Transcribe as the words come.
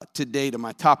today to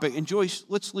my topic. And Joyce,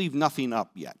 let's leave nothing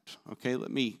up yet. Okay,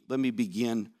 let me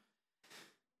begin.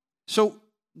 So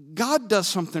God does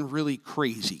something really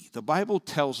crazy. The Bible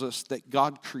tells us that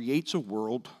God creates a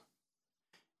world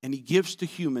and he gives to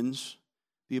humans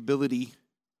the ability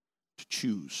to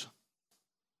choose.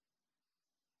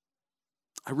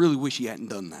 I really wish he hadn't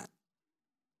done that.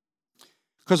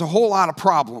 Because a whole lot of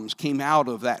problems came out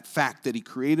of that fact that he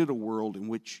created a world in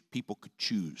which people could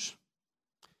choose.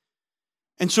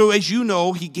 And so, as you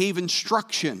know, he gave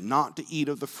instruction not to eat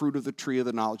of the fruit of the tree of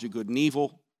the knowledge of good and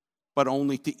evil, but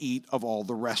only to eat of all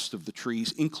the rest of the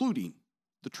trees, including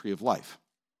the tree of life.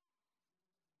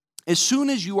 As soon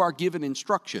as you are given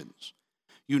instructions,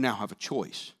 you now have a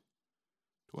choice.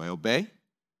 Do I obey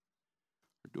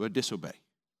or do I disobey?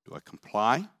 Do I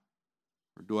comply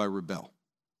or do I rebel?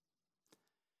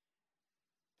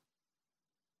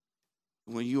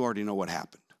 Well, you already know what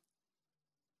happened.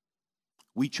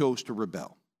 We chose to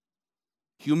rebel.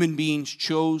 Human beings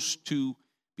chose to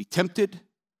be tempted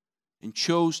and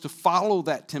chose to follow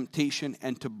that temptation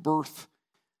and to birth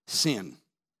sin.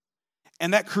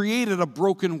 And that created a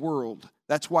broken world.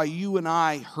 That's why you and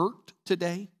I hurt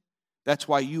today. That's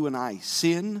why you and I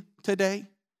sin today.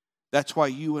 That's why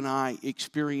you and I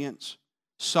experience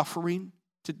suffering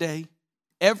today.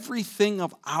 Everything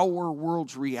of our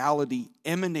world's reality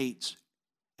emanates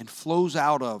and flows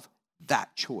out of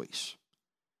that choice.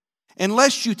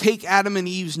 Unless you take Adam and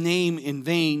Eve's name in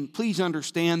vain, please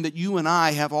understand that you and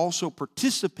I have also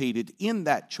participated in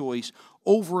that choice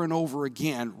over and over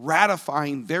again,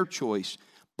 ratifying their choice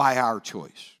by our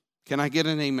choice. Can I get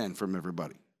an amen from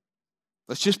everybody?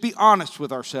 Let's just be honest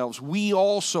with ourselves. We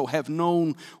also have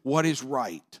known what is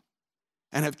right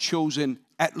and have chosen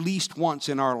at least once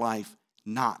in our life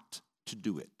not to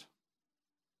do it.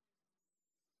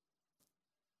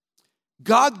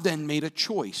 God then made a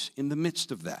choice in the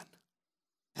midst of that.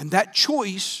 And that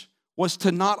choice was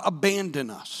to not abandon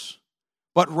us,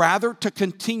 but rather to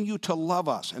continue to love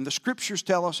us. And the scriptures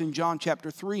tell us in John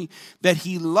chapter 3 that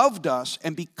he loved us,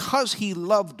 and because he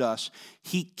loved us,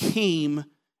 he came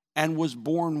and was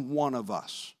born one of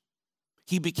us.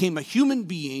 He became a human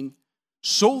being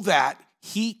so that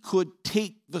he could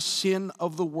take the sin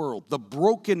of the world, the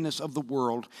brokenness of the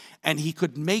world, and he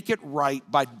could make it right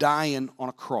by dying on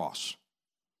a cross.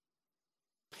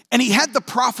 And he had the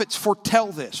prophets foretell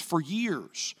this for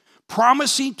years,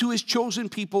 promising to his chosen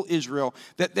people Israel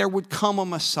that there would come a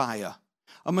Messiah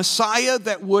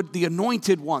that would, the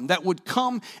anointed one, that would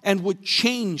come and would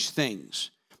change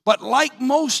things. But like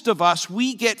most of us,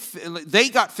 they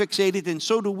got fixated, and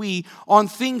so do we, on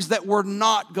things that were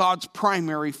not God's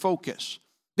primary focus.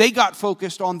 They got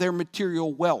focused on their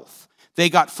material wealth. They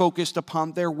got focused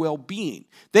upon their well-being.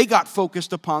 They got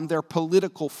focused upon their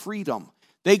political freedom.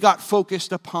 They got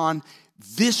focused upon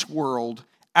this world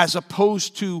as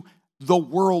opposed to the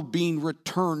world being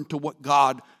returned to what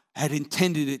God had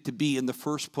intended it to be in the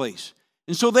first place.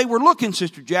 And so they were looking,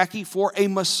 Sister Jackie, for a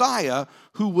Messiah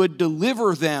who would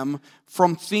deliver them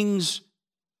from things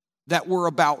that were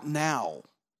about now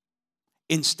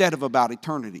instead of about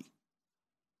eternity.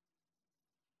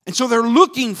 And so they're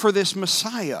looking for this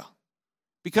Messiah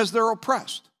because they're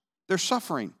oppressed, they're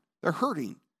suffering, they're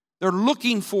hurting. They're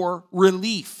looking for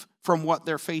relief from what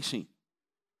they're facing.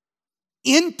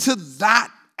 Into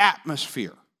that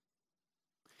atmosphere,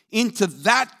 into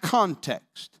that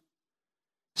context,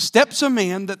 steps a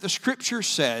man that the scripture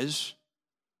says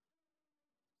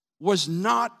was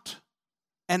not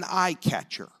an eye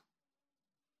catcher.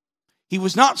 He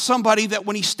was not somebody that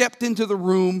when he stepped into the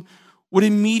room would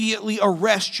immediately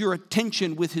arrest your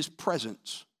attention with his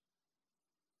presence.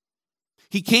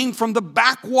 He came from the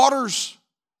backwaters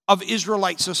of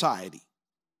Israelite society.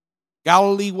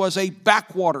 Galilee was a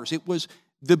backwaters. It was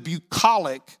the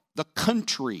bucolic, the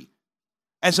country,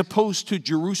 as opposed to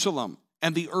Jerusalem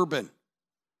and the urban.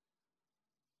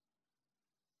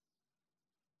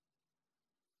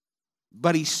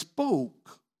 But he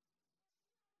spoke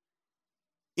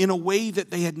in a way that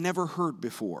they had never heard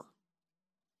before.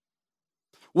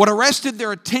 What arrested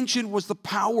their attention was the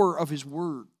power of his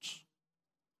words.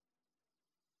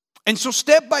 And so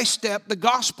step by step, the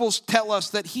Gospels tell us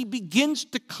that he begins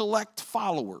to collect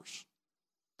followers.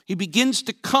 He begins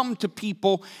to come to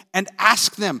people and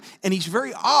ask them. And he's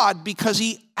very odd because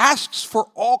he asks for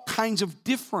all kinds of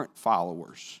different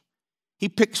followers. He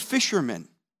picks fishermen.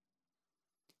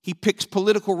 He picks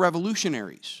political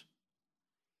revolutionaries.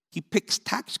 He picks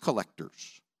tax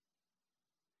collectors.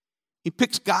 He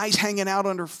picks guys hanging out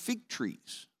under fig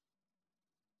trees.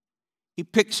 He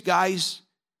picks guys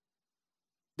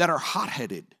that are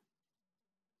hot-headed.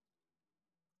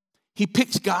 He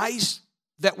picks guys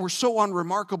that were so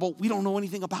unremarkable, we don't know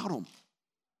anything about them.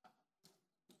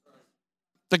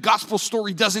 The gospel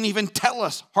story doesn't even tell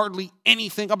us hardly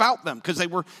anything about them because they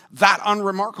were that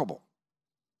unremarkable.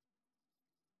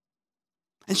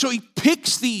 And so he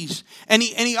picks these, and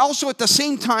he also at the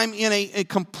same time in a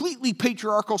completely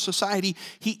patriarchal society,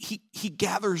 he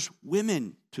gathers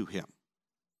women to him.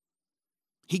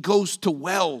 He goes to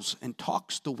wells and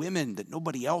talks to women that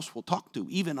nobody else will talk to,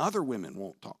 even other women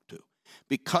won't talk to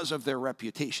because of their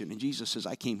reputation. And Jesus says,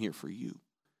 I came here for you.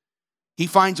 He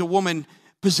finds a woman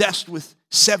possessed with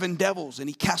 7 devils, and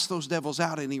he casts those devils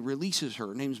out, and he releases her.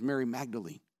 Her name's Mary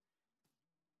Magdalene.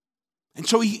 And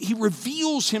so he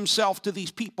reveals himself to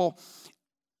these people,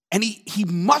 and he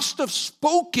must have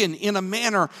spoken in a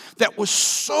manner that was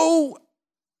so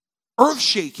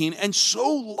earth-shaking and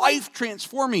so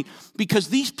life-transforming because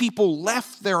these people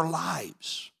left their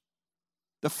lives.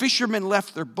 The fishermen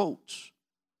left their boats.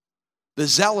 The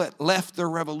zealot left their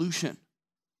revolution.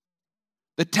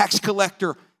 The tax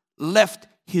collector left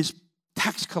his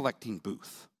tax collecting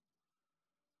booth.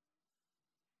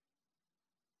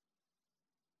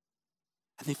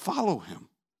 And they follow him.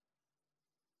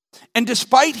 And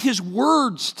despite his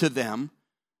words to them,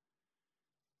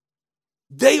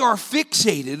 they are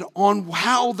fixated on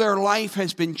how their life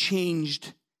has been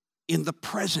changed in the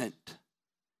present.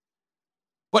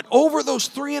 But over those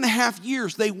 3.5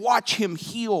 years, they watch him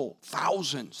heal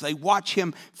thousands. They watch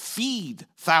him feed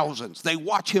thousands. They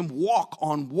watch him walk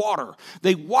on water.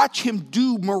 They watch him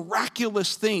do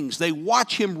miraculous things. They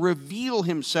watch him reveal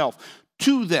himself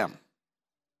to them.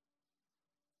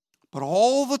 But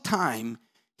all the time,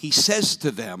 he says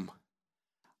to them,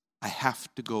 I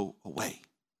have to go away.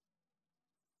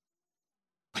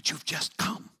 But you've just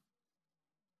come.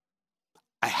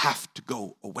 I have to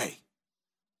go away.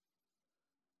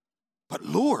 But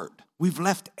Lord, we've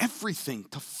left everything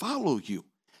to follow you.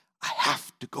 I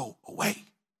have to go away.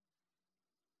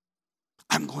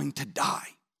 I'm going to die.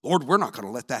 Lord, we're not going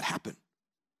to let that happen.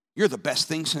 You're the best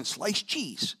thing since sliced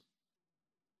cheese.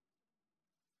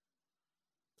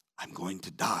 I'm going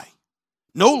to die.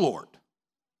 No, Lord.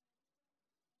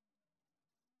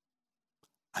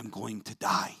 I'm going to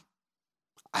die.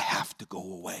 I have to go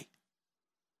away.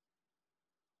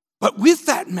 But with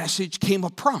that message came a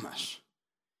promise.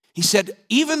 He said,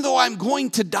 even though I'm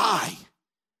going to die,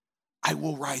 I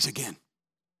will rise again.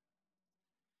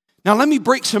 Now let me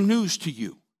break some news to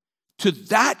you. To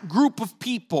that group of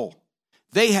people,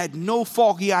 they had no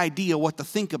foggy idea what to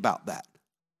think about that.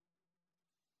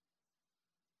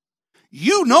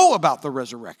 You know about the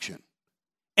resurrection.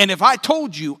 And if I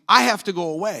told you I have to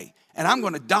go away and I'm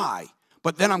going to die,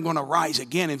 but then I'm going to rise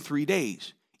again in 3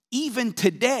 days, even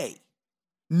today,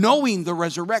 knowing the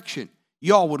resurrection,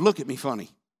 y'all would look at me funny.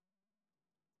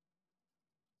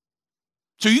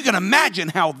 So you can imagine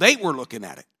how they were looking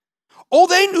at it. Oh,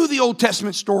 they knew the Old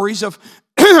Testament stories of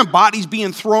bodies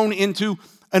being thrown into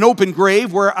an open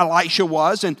grave where Elisha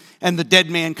was and the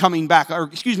dead man coming back,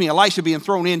 Elisha being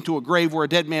thrown into a grave where a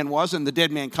dead man was and the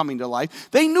dead man coming to life.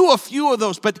 They knew a few of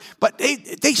those, but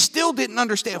they still didn't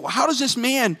understand. Well, how's this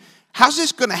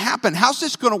going to happen? How's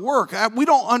this going to work? We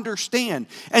don't understand.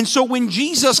 And so when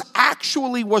Jesus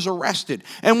actually was arrested,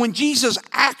 and when Jesus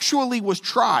actually was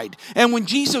tried, and when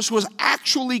Jesus was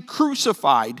actually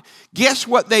crucified, guess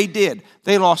what they did?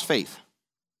 They lost faith.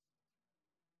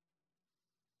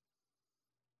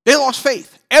 They lost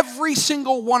faith. Every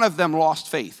single one of them lost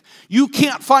faith. You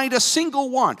can't find a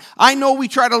single one. I know we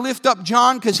try to lift up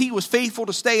John because he was faithful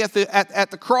to stay at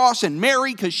the cross, and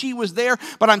Mary because she was there.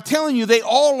 But I'm telling you, they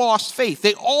all lost faith.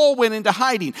 They all went into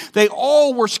hiding. They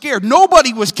all were scared.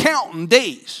 Nobody was counting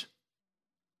days.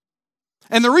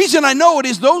 And the reason I know it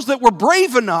is those that were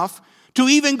brave enough to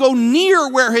even go near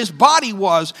where his body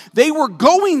was, they were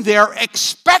going there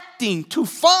expecting to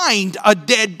find a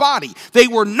dead body. They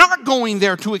were not going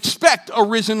there to expect a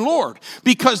risen Lord,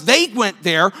 because they went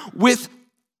there with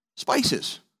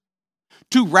spices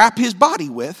to wrap his body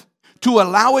with, to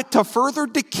allow it to further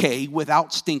decay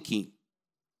without stinking.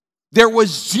 There was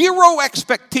zero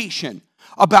expectation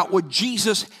about what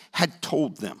Jesus had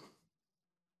told them.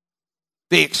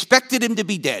 They expected him to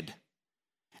be dead.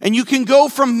 And you can go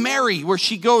from Mary, where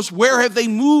she goes, where have they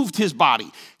moved his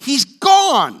body? He's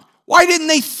gone. Why didn't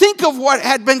they think of what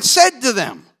had been said to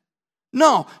them?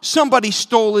 No, somebody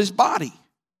stole his body.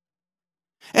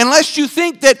 Unless you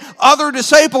think that other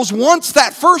disciples, once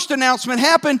that first announcement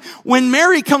happened, when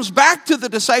Mary comes back to the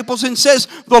disciples and says,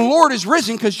 the Lord is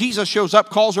risen, because Jesus shows up,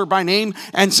 calls her by name,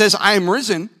 and says, I am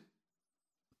risen.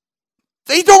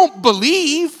 They don't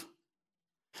believe.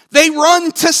 They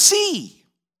run to see.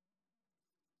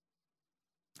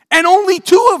 And only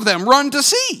 2 of them run to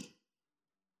see.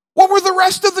 What were the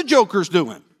rest of the jokers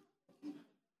doing?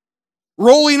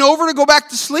 Rolling over to go back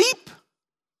to sleep?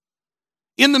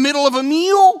 In the middle of a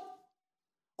meal?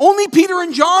 Only Peter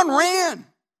and John ran.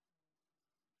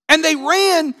 And they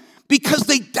ran because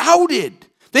they doubted.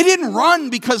 They didn't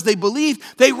run because they believed.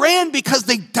 They ran because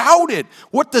they doubted.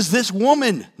 What does this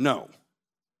woman know?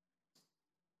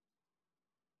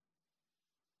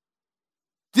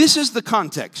 This is the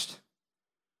context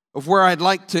of where I'd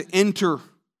like to enter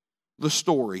the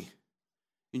story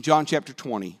in John chapter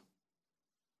 20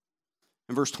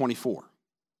 and verse 24.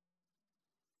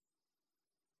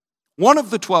 One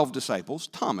of the 12 disciples,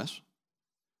 Thomas,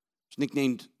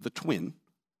 nicknamed the twin,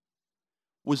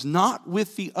 was not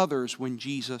with the others when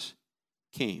Jesus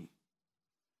came.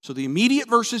 So the immediate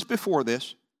verses before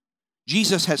this,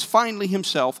 Jesus has finally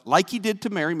himself, like he did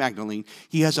to Mary Magdalene,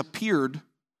 he has appeared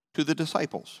to the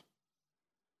disciples.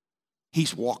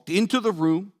 He's walked into the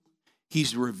room,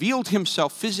 he's revealed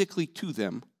himself physically to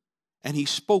them, and he's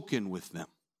spoken with them.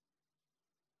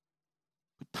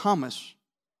 But Thomas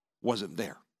wasn't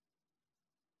there.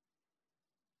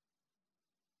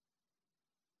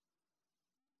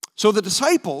 So the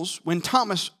disciples, when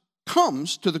Thomas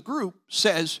comes to the group,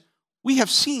 says, "We have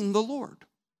seen the Lord."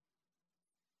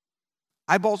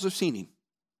 Eyeballs have seen him.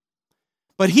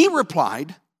 But he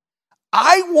replied,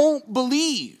 "I won't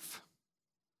believe.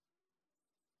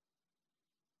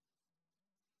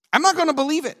 I'm not going to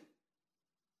believe it.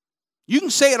 You can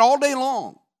say it all day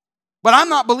long, but I'm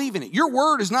not believing it. Your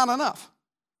word is not enough."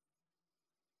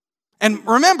 And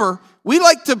remember, we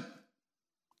like to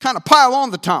kind of pile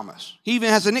on the Thomas. He even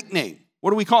has a nickname.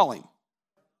 What do we call him?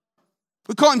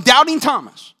 We call him Doubting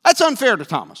Thomas. That's unfair to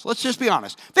Thomas. Let's just be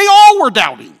honest. They all were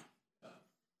doubting.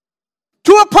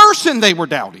 To a person, they were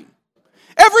doubting.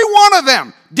 Every one of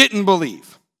them didn't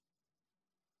believe.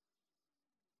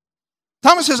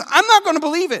 Thomas says, "I'm not going to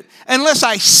believe it unless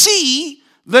I see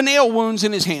the nail wounds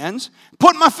in his hands,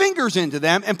 put my fingers into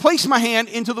them, and place my hand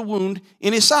into the wound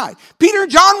in his side." Peter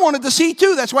and John wanted to see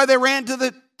too. That's why they ran to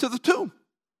the tomb.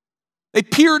 They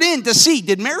peered in to see,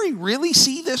 did Mary really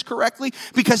see this correctly?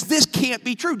 Because this can't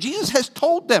be true. Jesus has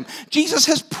told them. Jesus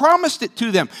has promised it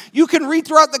to them. You can read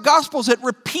throughout the Gospels that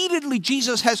repeatedly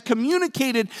Jesus has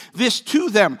communicated this to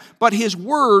them, but his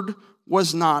word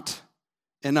was not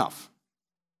enough.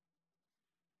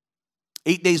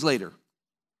 8 days later,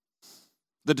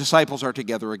 the disciples are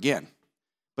together again,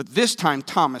 but this time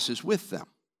Thomas is with them.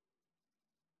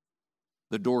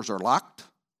 The doors are locked.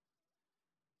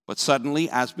 But suddenly,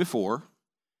 as before,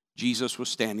 Jesus was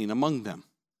standing among them.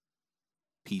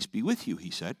 "Peace be with you,"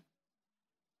 he said.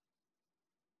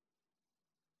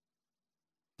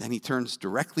 Then he turns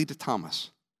directly to Thomas.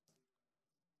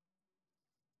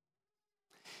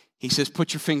 He says,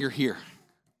 "Put your finger here.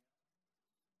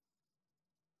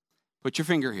 Put your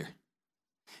finger here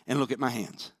and look at my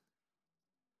hands.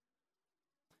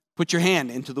 Put your hand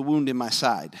into the wound in my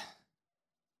side.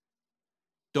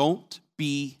 Don't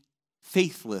be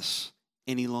faithless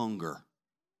any longer.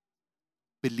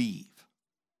 Believe."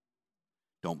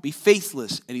 Don't be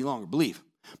faithless any longer. Believe.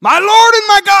 "My Lord and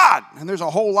my God." And there's a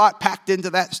whole lot packed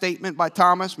into that statement by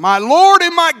Thomas. "My Lord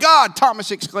and my God," Thomas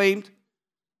exclaimed.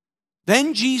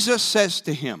 Then Jesus says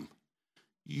to him,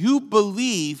 "You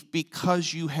believe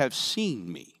because you have seen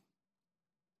me.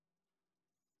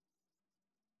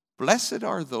 Blessed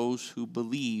are those who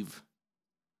believe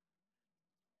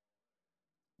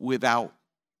without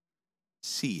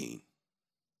seeing."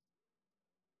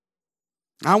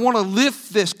 I want to lift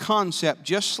this concept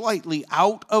just slightly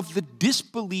out of the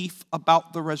disbelief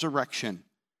about the resurrection.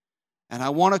 And I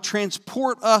want to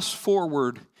transport us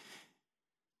forward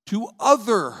to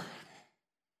other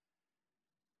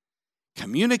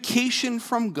communication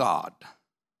from God,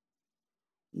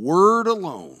 word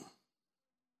alone,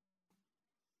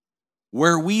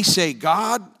 where we say,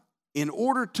 "God, in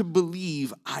order to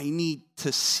believe, I need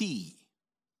to see."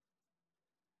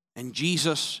 And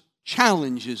Jesus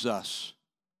challenges us.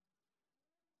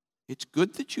 It's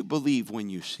good that you believe when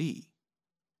you see.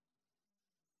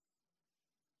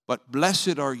 But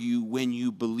blessed are you when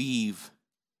you believe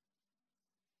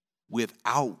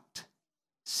without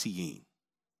seeing.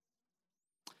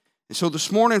 And so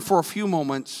this morning, for a few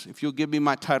moments, if you'll give me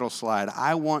my title slide,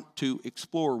 I want to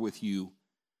explore with you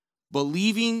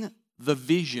believing the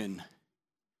vision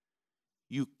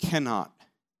you cannot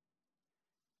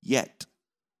yet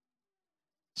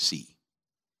see.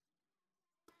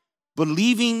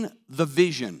 Believing the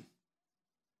vision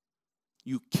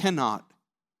you cannot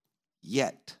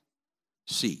yet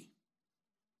see.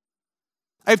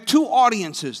 I have two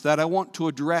audiences that I want to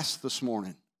address this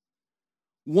morning.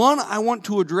 One, I want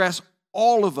to address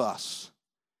all of us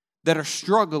that are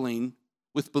struggling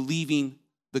with believing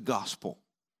the gospel.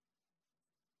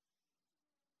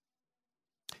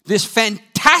 This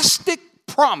fantastic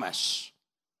promise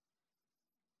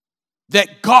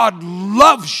that God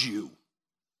loves you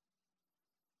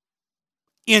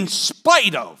in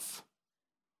spite of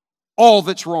all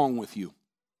that's wrong with you.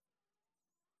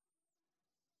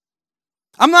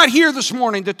 I'm not here this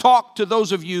morning to talk to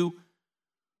those of you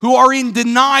who are in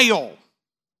denial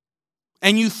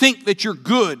and you think that you're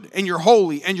good and you're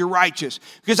holy and you're righteous,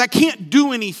 because I can't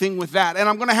do anything with that, and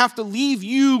I'm going to have to leave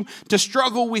you to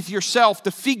struggle with yourself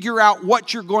to figure out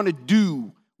what you're going to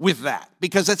do with that,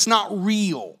 because it's not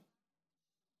real.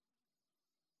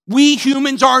 We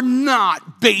humans are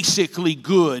not basically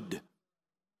good.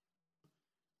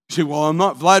 You say, well, I'm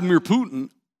not Vladimir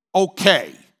Putin.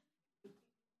 Okay.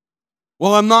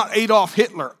 Well, I'm not Adolf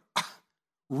Hitler.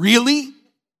 Really?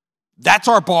 That's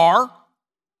our bar?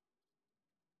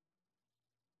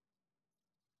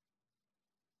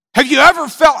 Have you ever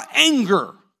felt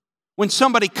anger when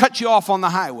somebody cut you off on the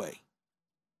highway?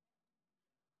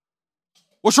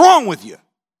 What's wrong with you?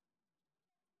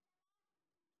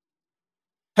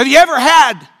 Have you ever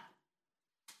had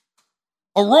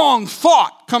a wrong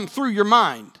thought come through your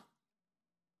mind?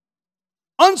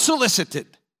 Unsolicited.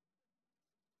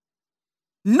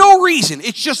 No reason.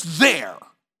 It's just there.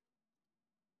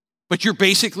 But you're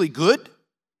basically good?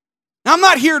 Now, I'm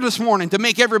not here this morning to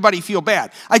make everybody feel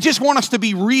bad. I just want us to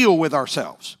be real with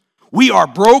ourselves. We are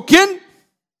broken.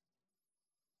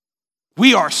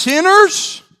 We are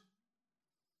sinners.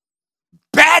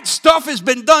 Bad stuff has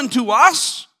been done to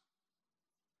us.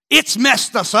 It's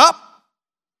messed us up.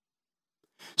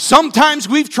 Sometimes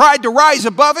we've tried to rise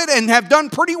above it and have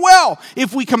done pretty well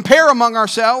if we compare among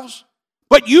ourselves.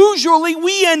 But usually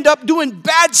we end up doing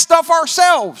bad stuff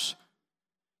ourselves.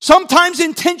 Sometimes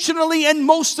intentionally and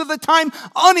most of the time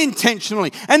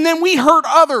unintentionally. And then we hurt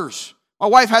others. My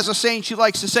wife has a saying she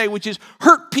likes to say, which is,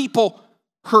 hurt people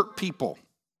hurt people.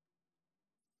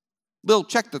 Bill,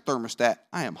 check the thermostat.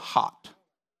 I am hot.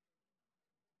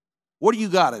 What do you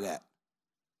got it at?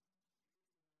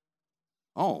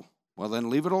 Oh, well then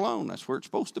leave it alone. That's where it's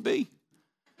supposed to be.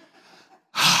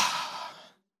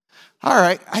 All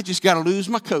right, I just got to lose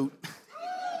my coat.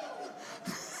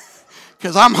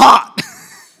 Because I'm hot.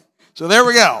 So there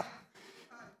we go.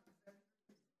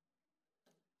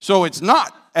 So it's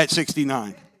not at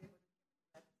 69.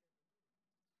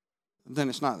 Then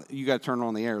it's not. You got to turn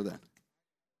on the air then.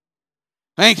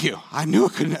 Thank you. I knew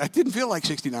it couldn't. I didn't feel like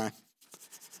 69.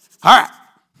 All right.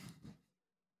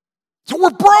 So we're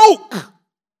broke.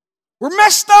 We're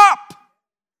messed up.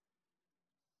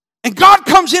 And God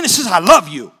comes in and says, I love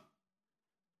you.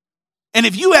 And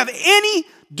if you have any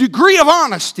degree of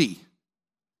honesty,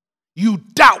 you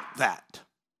doubt that.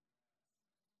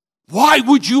 Why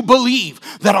would you believe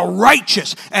that a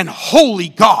righteous and holy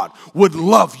God would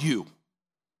love you?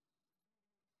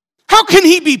 How can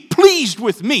he be pleased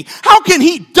with me? How can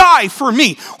he die for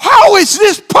me? How is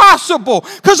this possible?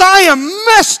 Because I am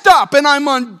messed up and I'm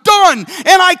undone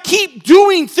and I keep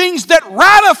doing things that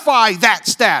ratify that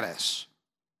status.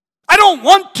 I don't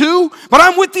want to, but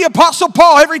I'm with the Apostle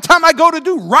Paul. Every time I go to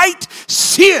do right,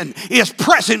 sin is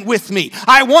present with me.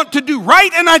 I want to do right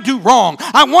and I do wrong.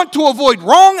 I want to avoid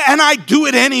wrong and I do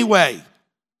it anyway.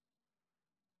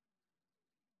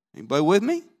 Anybody with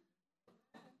me?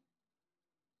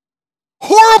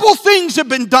 Horrible things have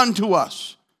been done to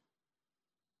us.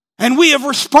 And we have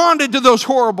responded to those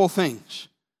horrible things.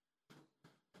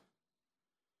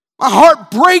 My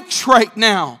heart breaks right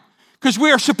now. Because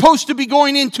we are supposed to be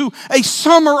going into a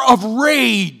summer of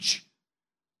rage.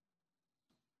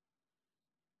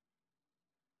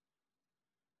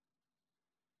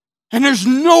 And there's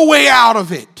no way out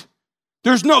of it.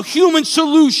 There's no human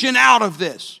solution out of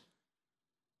this.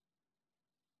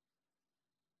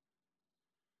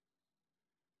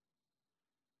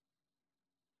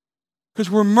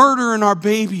 Because we're murdering our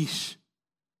babies.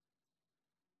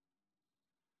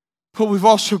 But we've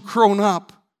also grown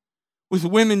up with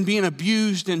women being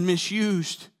abused and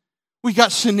misused. We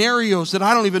got scenarios that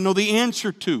I don't even know the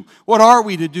answer to. What are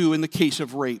we to do in the case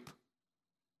of rape?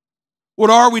 What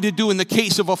are we to do in the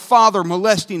case of a father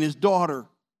molesting his daughter?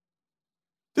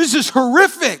 This is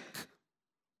horrific.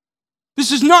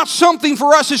 This is not something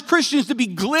for us as Christians to be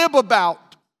glib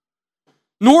about,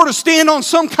 nor to stand on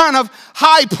some kind of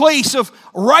high place of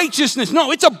righteousness.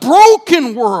 No, it's a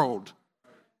broken world.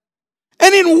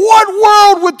 And in what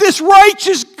world would this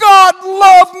righteous God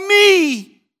love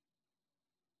me?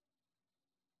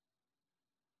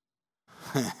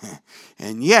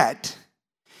 And yet,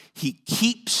 he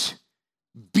keeps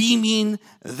beaming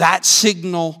that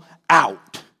signal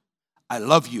out. I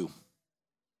love you.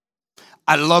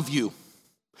 I love you.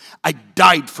 I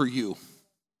died for you.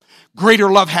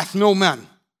 Greater love hath no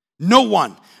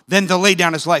one, than to lay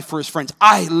down his life for his friends.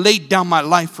 I laid down my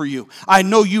life for you. I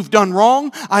know you've done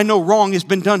wrong. I know wrong has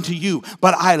been done to you,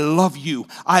 but I love you.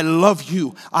 I love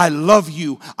you. I love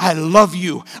you. I love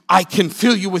you. I can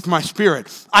fill you with my Spirit.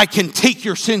 I can take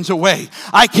your sins away.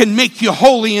 I can make you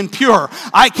holy and pure.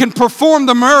 I can perform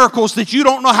the miracles that you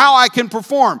don't know how I can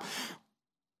perform.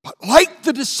 But like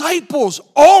the disciples,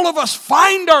 all of us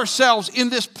find ourselves in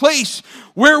this place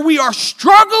where we are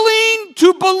struggling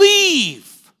to believe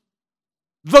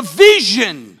the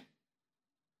vision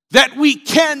that we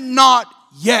cannot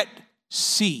yet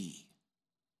see.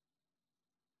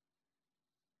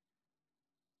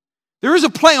 There is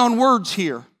a play on words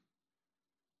here.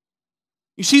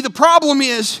 You see, the problem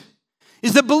is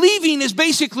that believing is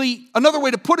basically, another way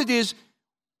to put it is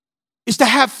to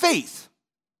have faith.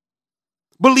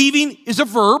 Believing is a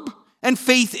verb and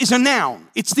faith is a noun.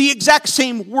 It's the exact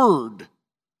same word.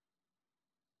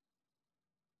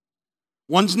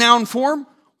 One's noun form,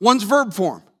 one's verb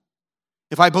form.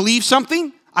 If I believe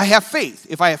something, I have faith.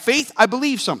 If I have faith, I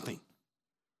believe something.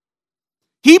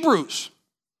 Hebrews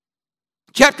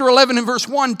chapter 11 and verse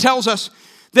 1 tells us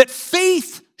that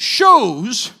faith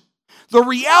shows the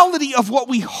reality of what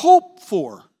we hope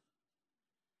for.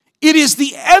 It is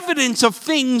the evidence of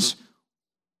things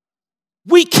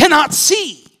we cannot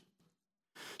see.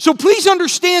 So please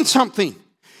understand something,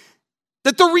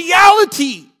 that the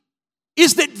reality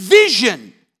is that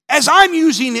vision, as I'm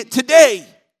using it today,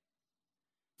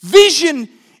 vision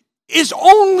is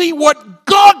only what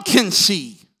God can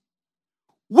see.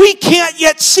 We can't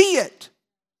yet see it.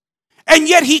 And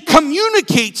yet He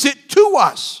communicates it to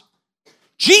us.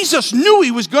 Jesus knew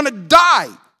He was going to die,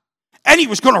 and He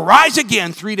was going to rise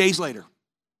again 3 days later.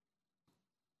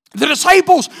 The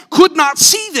disciples could not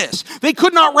see this. They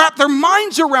could not wrap their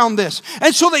minds around this.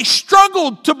 And so they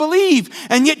struggled to believe.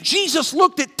 And yet Jesus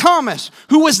looked at Thomas,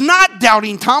 who was not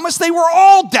doubting Thomas. They were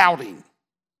all doubting.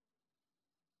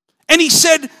 And He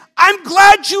said, I'm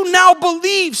glad you now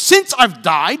believe, since I've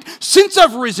died, since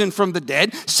I've risen from the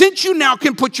dead, since you now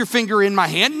can put your finger in my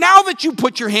hand, now that you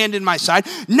put your hand in my side,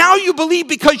 now you believe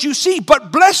because you see.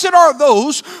 But blessed are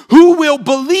those who will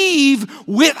believe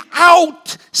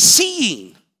without seeing.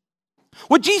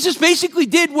 What Jesus basically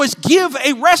did was give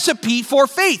a recipe for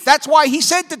faith. That's why He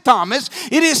said to Thomas,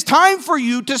 it is time for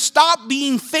you to stop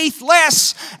being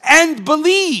faithless and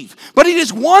believe. But it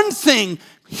is one thing,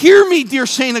 hear me, dear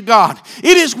saint of God,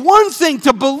 it is one thing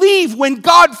to believe when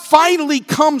God finally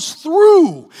comes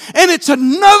through. And it's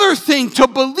another thing to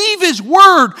believe His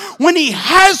word when He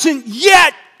hasn't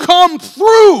yet come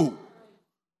through.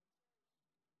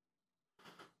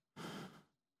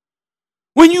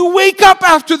 When you wake up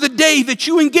after the day that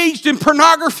you engaged in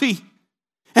pornography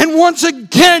and once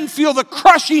again feel the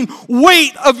crushing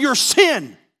weight of your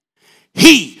sin,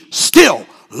 He still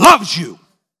loves you.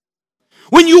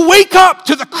 When you wake up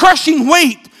to the crushing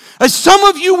weight, as some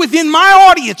of you within my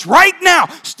audience right now,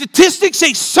 statistics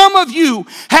say some of you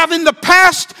have in the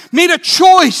past made a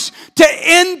choice to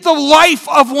end the life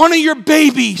of one of your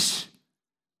babies.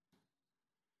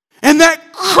 And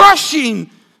that crushing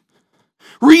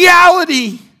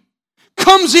reality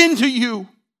comes into you.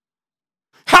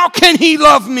 How can He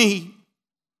love me?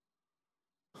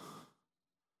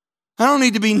 I don't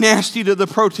need to be nasty to the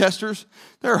protesters.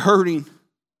 They're hurting.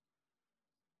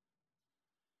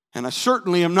 And I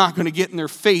certainly am not going to get in their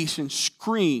face and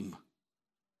scream.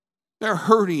 They're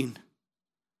hurting.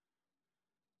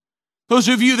 Those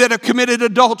of you that have committed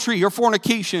adultery or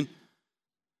fornication,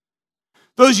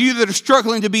 those of you that are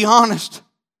struggling to be honest,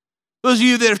 those of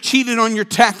you that have cheated on your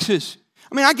taxes.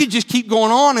 I mean, I could just keep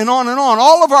going on and on and on.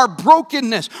 All of our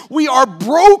brokenness. We are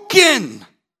broken.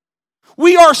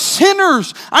 We are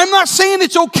sinners. I'm not saying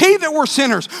it's okay that we're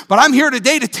sinners, but I'm here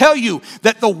today to tell you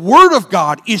that the Word of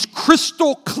God is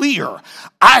crystal clear.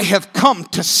 I have come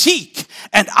to seek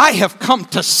and I have come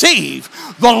to save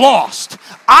the lost.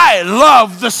 I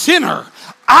love the sinner.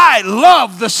 I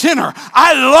love the sinner.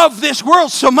 I love this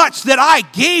world so much that I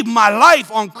gave my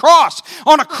life on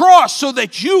a cross so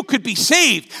that you could be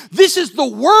saved. This is the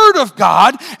Word of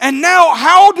God. And now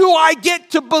how do I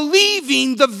get to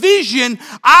believing the vision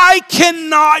I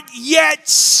cannot yet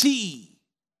see?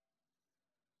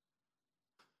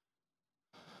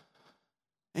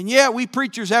 And yeah, we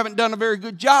preachers haven't done a very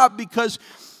good job because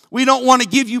we don't want to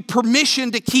give you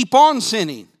permission to keep on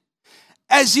sinning.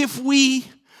 As if we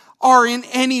are in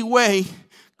any way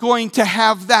going to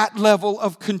have that level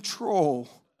of control.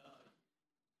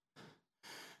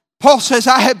 Paul says,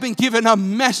 I have been given a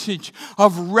message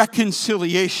of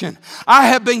reconciliation. I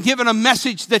have been given a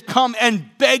message that come and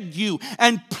beg you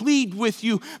and plead with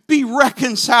you, be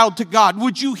reconciled to God.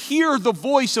 Would you hear the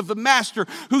voice of the Master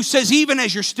who says, even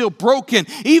as you're still broken,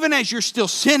 even as you're still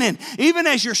sinning, even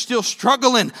as you're still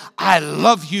struggling, I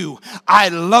love you. I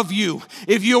love you.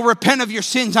 If you'll repent of your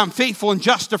sins, I'm faithful and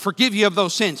just to forgive you of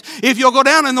those sins. If you'll go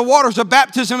down in the waters of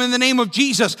baptism in the name of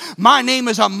Jesus, my name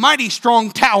is a mighty strong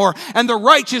tower, and the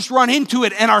righteous run into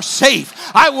it and are safe.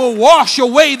 I will wash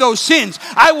away those sins.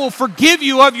 I will forgive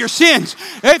you of your sins.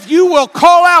 If you will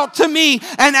call out to me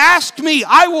and ask me,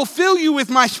 I will fill you with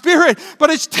my Spirit. But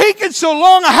it's taken so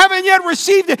long, I haven't yet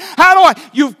received it. How do I?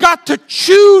 You've got to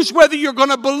choose whether you're going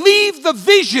to believe the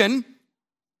vision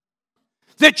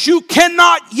that you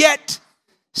cannot yet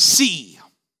see.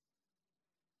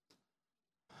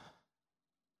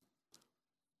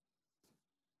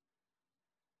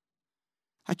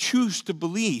 I choose to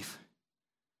believe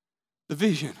the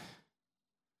vision.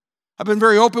 I've been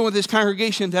very open with this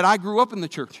congregation that I grew up in the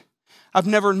church. I've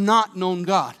never not known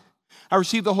God. I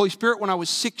received the Holy Spirit when I was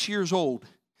 6 years old.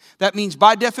 That means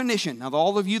by definition, now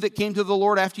all of you that came to the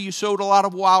Lord after you sowed a lot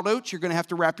of wild oats, you're going to have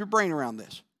to wrap your brain around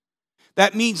this.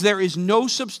 That means there is no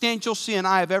substantial sin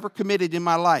I have ever committed in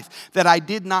my life that I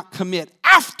did not commit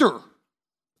after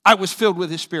I was filled with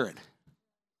His Spirit.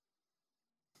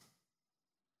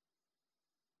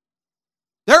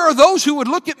 There are those who would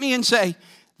look at me and say,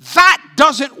 that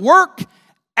doesn't work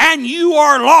and you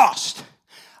are lost.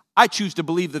 I choose to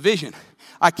believe the vision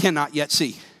I cannot yet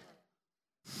see.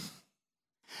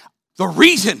 The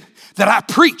reason that I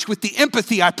preach with the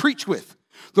empathy I preach with,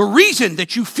 the reason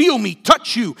that you feel me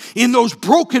touch you in those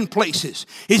broken places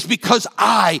is because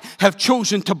I have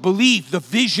chosen to believe the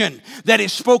vision that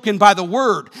is spoken by the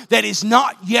Word that is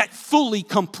not yet fully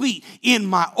complete in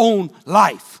my own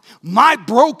life. My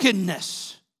brokenness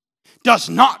does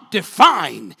not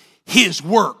define His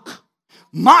work.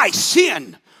 My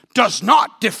sin does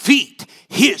not defeat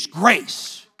His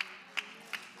grace.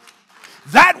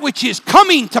 That which is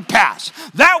coming to pass,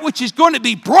 that which is going to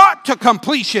be brought to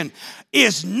completion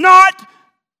is not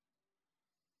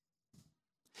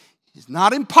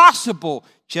impossible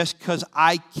just because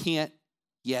I can't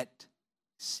yet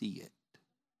see it.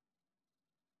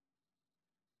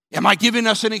 Am I giving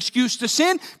us an excuse to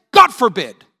sin? God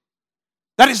forbid.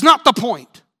 That is not the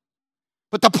point.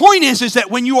 But the point is that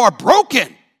when you are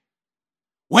broken,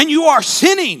 when you are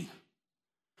sinning,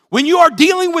 when you are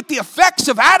dealing with the effects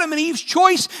of Adam and Eve's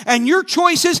choice and your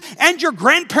choices and your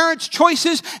grandparents'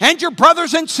 choices and your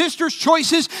brothers and sisters'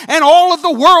 choices and all of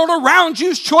the world around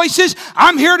you's choices,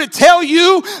 I'm here to tell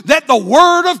you that the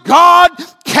Word of God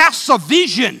casts a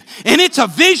vision. And it's a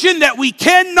vision that we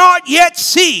cannot yet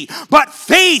see. But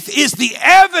faith is the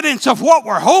evidence of what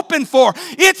we're hoping for.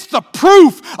 It's the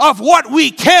proof of what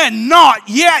we cannot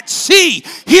yet see.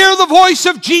 Hear the voice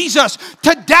of Jesus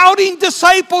to doubting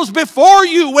disciples before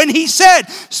you when He said,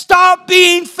 stop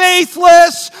being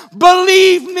faithless.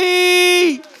 Believe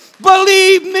me.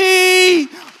 Believe me.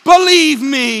 Believe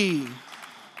me.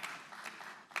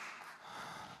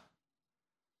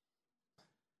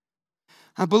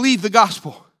 I believe the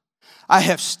gospel. I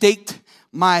have staked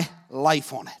my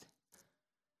life on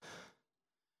it.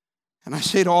 And I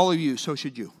say to all of you, so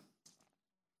should you.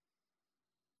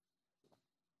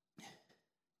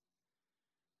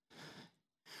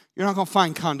 You're not going to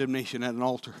find condemnation at an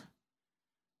altar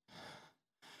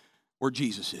where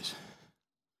Jesus is.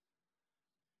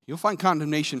 You'll find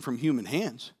condemnation from human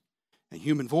hands and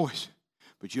human voice,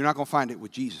 but you're not going to find it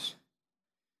with Jesus.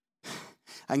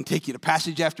 I can take you to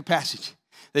passage after passage.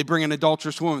 They bring an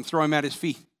adulterous woman, throw him at His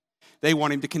feet. They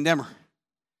want Him to condemn her.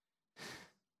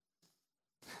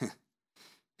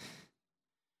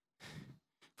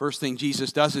 First thing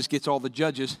Jesus does is gets all the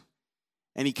judges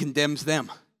and He condemns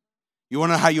them. You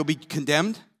want to know how you'll be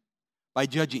condemned? By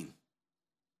judging.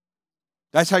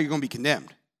 That's how you're going to be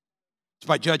condemned. It's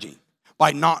by judging,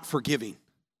 by not forgiving.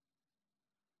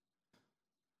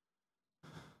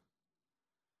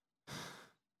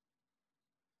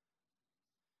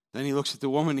 Then He looks at the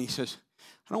woman and He says,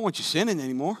 I don't want you sinning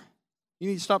anymore. You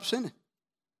need to stop sinning.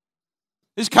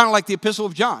 This is kind of like the Epistle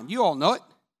of John. You all know it.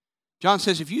 John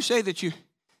says, if you say that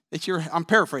you're, I'm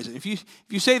paraphrasing, if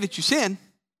you say that you sin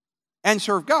and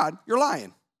serve God, you're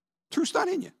lying. Truth's not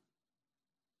in you.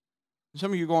 And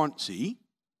some of you are going, see?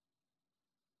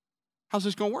 How's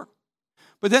this going to work?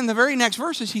 But then the very next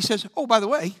verses, he says, oh, by the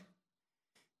way,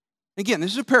 again,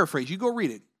 this is a paraphrase. You go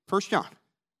read it. 1 John.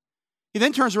 He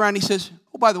then turns around and he says,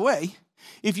 oh, by the way,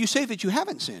 if you say that you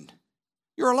haven't sinned,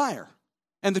 you're a liar,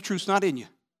 and the truth's not in you.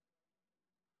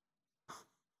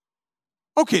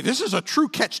 Okay, this is a true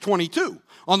catch-22.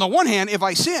 On the one hand, if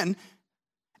I sin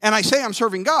and I say I'm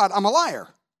serving God, I'm a liar.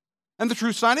 And the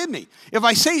truth's not in me. If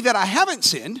I say that I haven't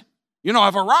sinned,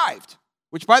 I've arrived.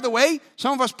 Which, by the way,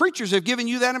 some of us preachers have given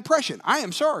you that impression. I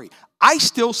am sorry. I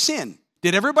still sin.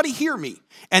 Did everybody hear me?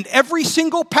 And every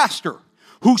single pastor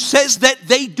who says that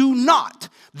they do not,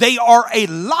 they are a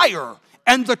liar,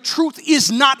 and the truth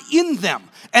is not in them.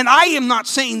 And I am not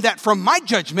saying that from my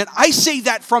judgment. I say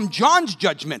that from John's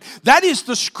judgment. That is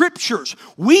the scriptures.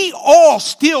 We all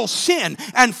still sin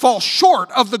and fall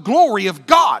short of the glory of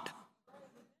God.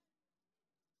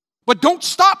 But don't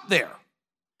stop there.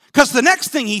 Because the next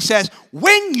thing he says,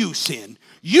 when you sin,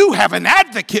 you have an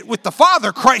advocate with the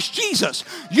Father, Christ Jesus.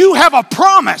 You have a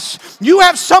promise. You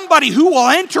have somebody who will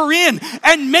enter in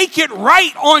and make it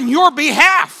right on your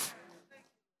behalf.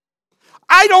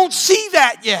 I don't see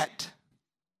that yet.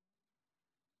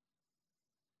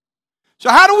 So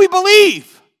how do we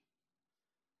believe?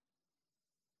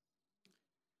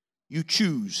 You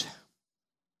choose.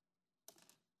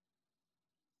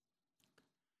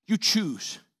 You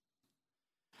choose.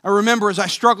 I remember as I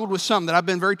struggled with some, that I've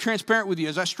been very transparent with you,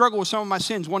 as I struggled with some of my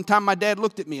sins, one time my dad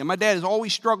looked at me, and my dad has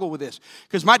always struggled with this,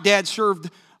 because my dad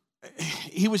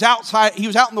he was out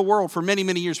in the world for many,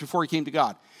 many years before he came to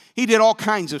God. He did all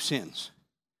kinds of sins.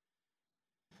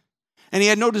 And he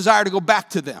had no desire to go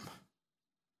back to them.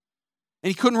 And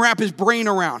he couldn't wrap his brain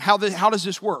around, how does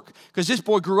this work? Because this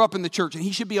boy grew up in the church, and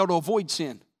he should be able to avoid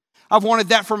sin. I've wanted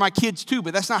that for my kids too,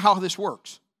 but that's not how this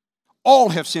works. All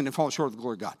have sinned and fallen short of the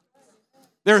glory of God.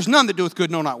 There is none that doeth good,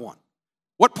 no, not one.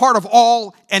 What part of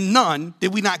all and none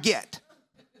did we not get?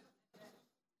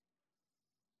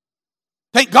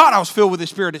 Thank God I was filled with the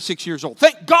Spirit at 6 years old.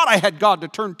 Thank God I had God to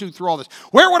turn to through all this.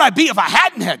 Where would I be if I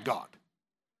hadn't had God?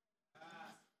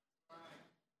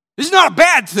 This is not a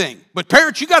bad thing, but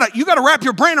parents, you gotta wrap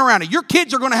your brain around it. Your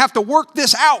kids are going to have to work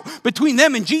this out between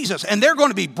them and Jesus, and they're going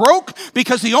to be broke,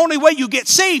 because the only way you get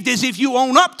saved is if you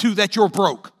own up to that you're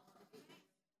broke.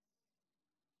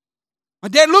 My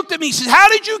dad looked at me and said, how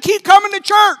did you keep coming to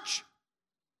church?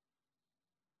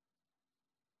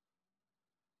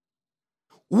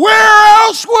 Where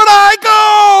else would I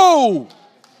go?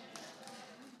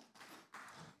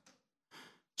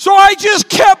 So I just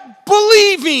kept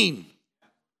believing.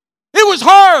 It was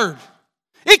hard.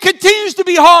 It continues to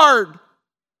be hard.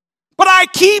 But I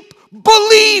keep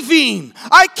believing.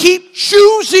 I keep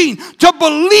choosing to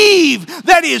believe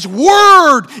that His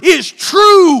Word is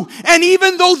true. And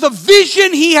even though the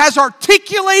vision He has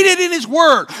articulated in His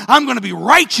Word, I'm going to be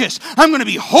righteous, I'm going to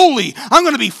be holy, I'm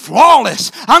going to be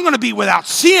flawless, I'm going to be without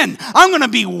sin, I'm going to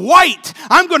be white,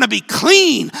 I'm going to be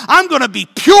clean, I'm going to be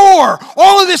pure.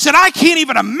 All of this, and I can't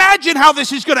even imagine how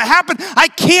this is going to happen. I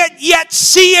can't yet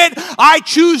see it. I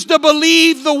choose to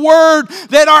believe the Word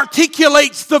that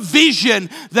articulates the vision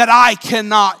that I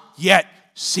cannot yet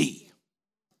see.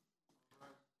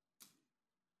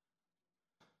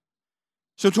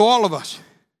 So to all of us,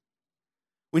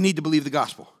 we need to believe the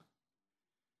gospel.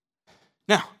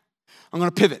 Now, I'm going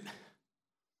to pivot,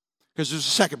 because there's a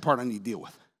second part I need to deal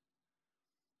with.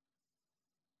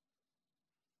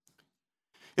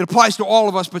 It applies to all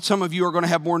of us, but some of you are going to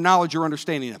have more knowledge or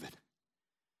understanding of it.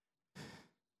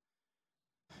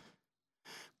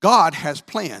 God has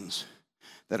plans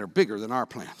that are bigger than our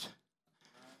plans.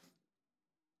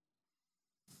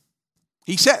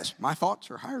 He says, my thoughts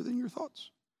are higher than your thoughts.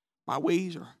 My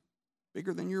ways are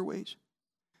bigger than your ways.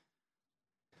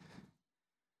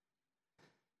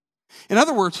 In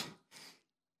other words,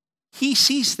 He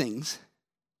sees things.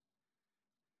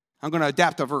 I'm going to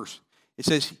adapt a verse. It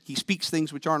says, He speaks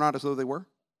things which are not as though they were.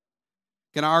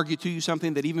 Can I argue to you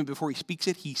something that even before He speaks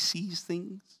it, He sees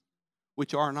things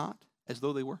which are not as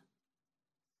though they were?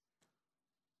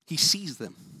 He sees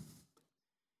them.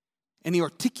 And He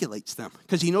articulates them,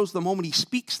 because He knows the moment He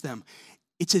speaks them,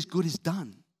 it's as good as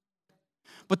done.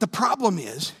 But the problem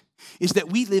is that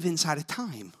we live inside of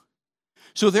time.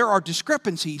 So there are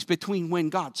discrepancies between when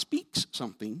God speaks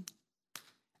something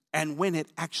and when it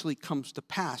actually comes to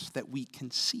pass that we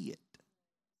can see it.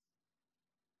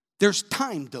 There's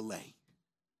time delay.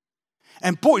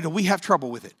 And boy, do we have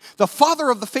trouble with it. The father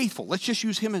of the faithful, let's just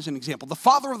use him as an example. The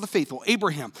father of the faithful,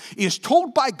 Abraham, is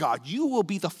told by God, you will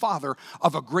be the father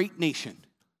of a great nation.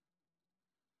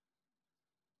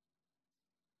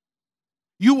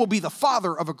 You will be the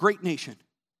father of a great nation.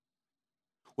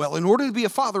 Well, in order to be a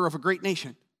father of a great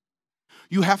nation,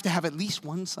 you have to have at least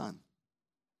one son.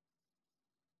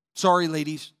 Sorry,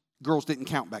 ladies, girls didn't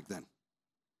count back then.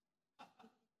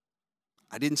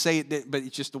 I didn't say it, but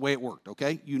it's just the way it worked,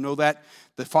 okay? You know that.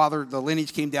 The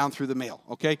lineage came down through the male,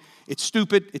 okay? It's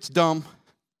stupid, it's dumb,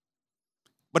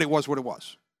 but it was what it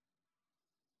was.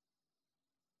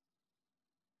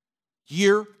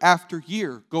 Year after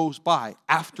year goes by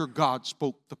after God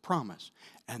spoke the promise,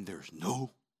 and there's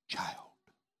no child.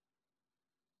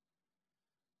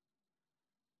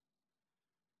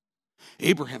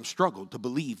 Abraham struggled to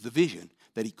believe the vision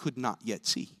that he could not yet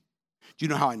see. Do you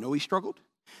know how I know he struggled?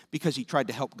 Because he tried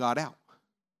to help God out.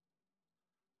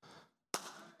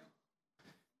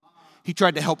 He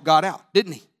tried to help God out,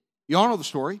 didn't he? You all know the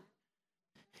story.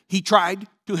 He tried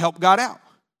to help God out.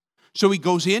 So he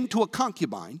goes into a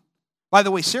concubine. By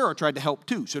the way, Sarah tried to help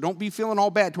too. So don't be feeling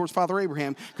all bad towards Father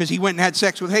Abraham because he went and had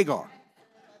sex with Hagar.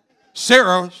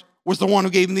 Sarah was the one who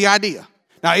gave him the idea.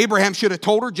 Now, Abraham should have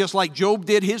told her, just like Job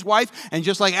did his wife, and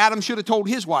just like Adam should have told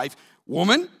his wife,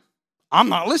 woman, I'm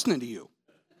not listening to you.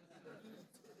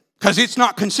 Because it's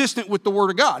not consistent with the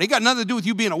Word of God. It got nothing to do with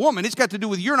you being a woman. It's got to do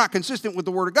with you're not consistent with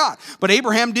the Word of God. But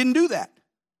Abraham didn't do that.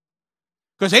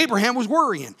 Because Abraham was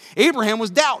worrying. Abraham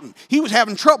was doubting. He was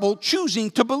having trouble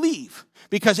choosing to believe.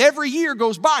 Because every year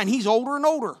goes by and he's older and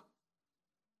older.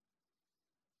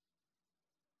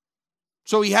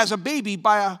 So he has a baby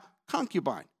by a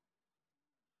concubine.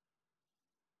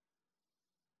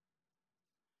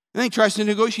 And then he tries to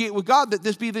negotiate with God that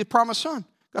this be the promised son.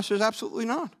 God says, absolutely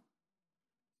not.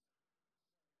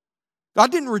 God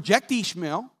didn't reject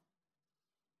Ishmael. In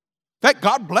fact,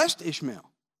 God blessed Ishmael.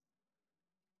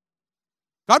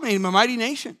 God made him a mighty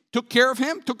nation. Took care of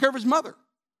him, took care of his mother.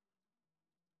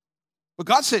 But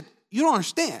God said, you don't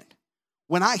understand.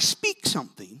 When I speak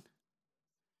something,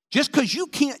 just because you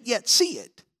can't yet see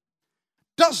it,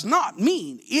 does not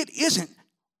mean it isn't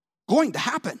going to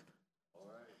happen.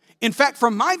 In fact,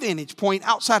 from my vantage point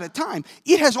outside of time,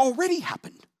 it has already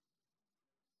happened.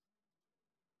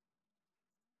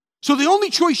 So the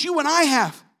only choice you and I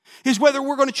have is whether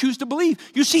we're going to choose to believe.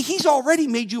 You see, he's already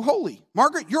made you holy.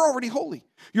 Margaret, you're already holy.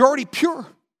 You're already pure.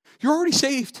 You're already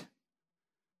saved.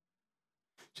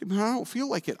 You say, man, I don't feel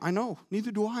like it. I know,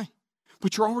 neither do I.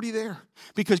 But you're already there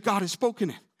because God has spoken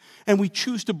it. And we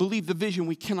choose to believe the vision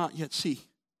we cannot yet see.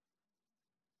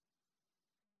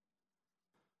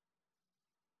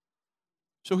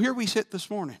 So here we sit this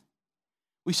morning.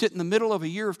 We sit in the middle of a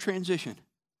year of transition.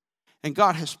 And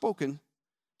God has spoken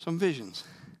some visions.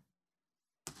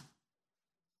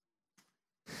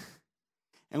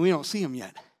 And we don't see them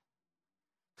yet.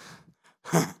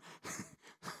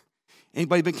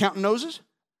 Anybody been counting noses?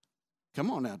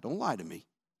 Come on now, don't lie to me.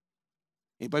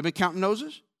 Anybody been counting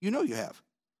noses? You know you have.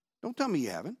 Don't tell me you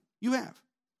haven't. You have.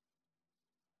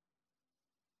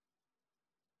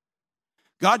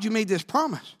 God, you made this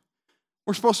promise.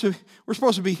 We're supposed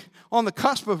to be on the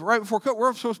cusp of, right before,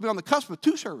 we're supposed to be on the cusp of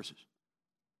 2 services.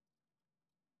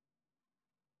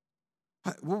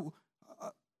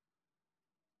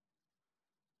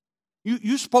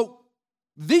 You spoke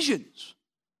visions.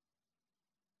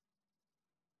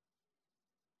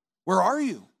 Where are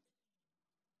you?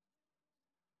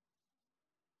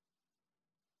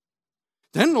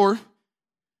 Then, Lord,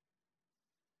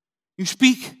 you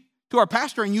speak to our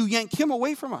pastor and you yank him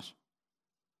away from us.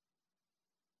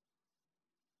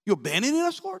 You abandoning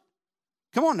us, Lord?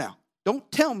 Come on now.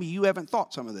 Don't tell me you haven't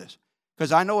thought some of this.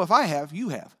 Because I know if I have, you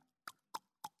have.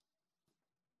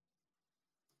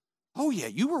 Oh, yeah,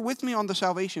 you were with me on the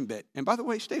salvation bit. And by the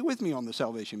way, stay with me on the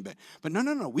salvation bit. But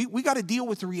no. We got to deal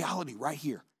with the reality right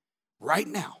here, right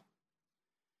now.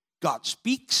 God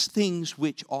speaks things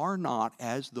which are not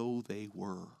as though they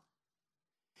were.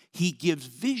 He gives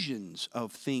visions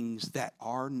of things that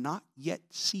are not yet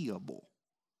seeable.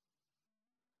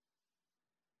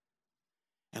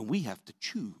 And we have to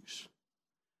choose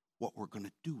what we're going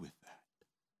to do with that.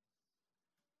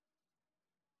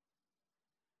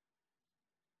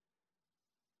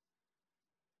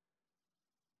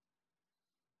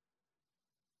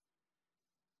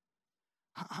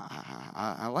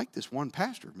 I like this one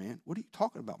pastor, man. What are you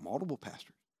talking about? Multiple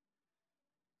pastors.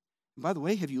 And by the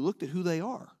way, have you looked at who they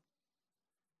are?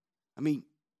 I mean,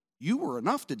 you were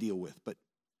enough to deal with, but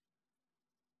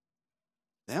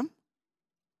them?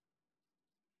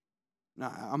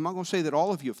 Now, I'm not going to say that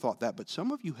all of you have thought that, but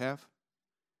some of you have.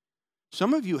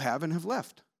 Some of you have and have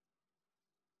left.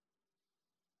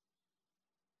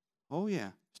 Oh, yeah.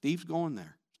 Steve's going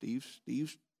there.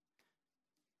 Steve's.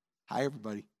 Hi,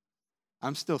 everybody.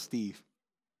 I'm still Steve.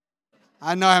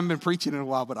 I know I haven't been preaching in a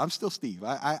while, but I'm still Steve.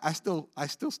 I still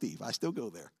Steve. I still go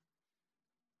there.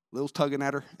 Lil's tugging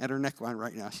at her neckline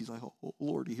right now. She's like, oh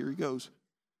Lordy, here he goes.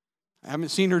 I haven't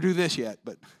seen her do this yet,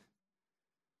 but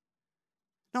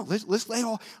no, let's lay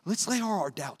all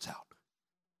our doubts out.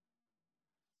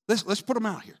 Let's put them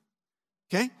out here.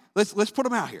 Okay? Let's put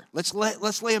them out here. Let's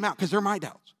lay them out because they're my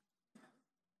doubts.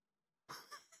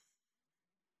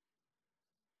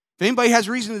 If anybody has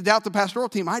reason to doubt the pastoral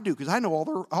team, I do, because I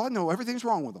know everything's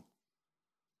wrong with them.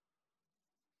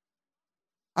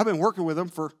 I've been working with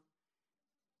them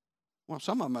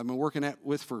some of them I've been working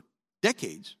with for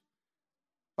decades.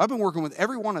 I've been working with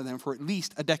every one of them for at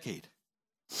least a decade.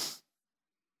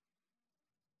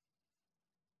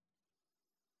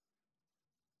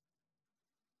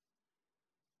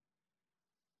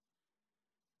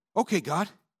 Okay, God,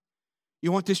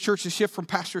 you want this church to shift from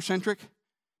pastor-centric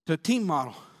to a team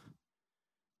model.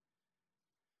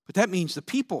 But that means the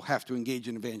people have to engage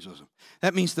in evangelism.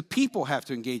 That means the people have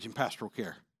to engage in pastoral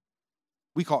care.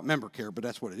 We call it member care, but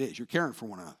that's what it is. You're caring for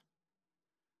one another.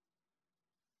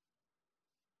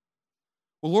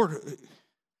 Well, Lord,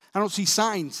 I don't see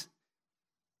signs.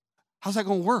 How's that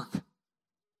going to work?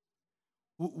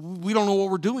 We don't know what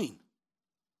we're doing.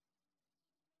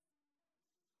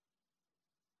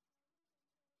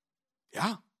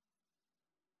 Yeah.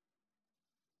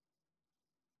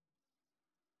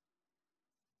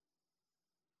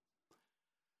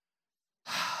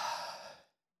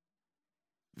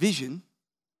 Vision,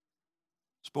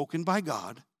 spoken by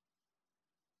God,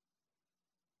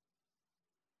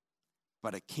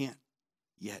 but I can't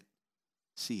yet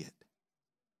see it.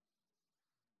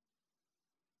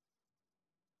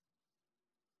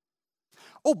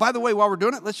 Oh, by the way, while we're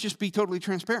doing it, let's just be totally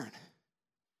transparent.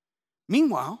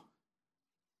 Meanwhile,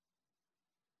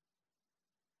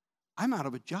 I'm out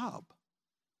of a job.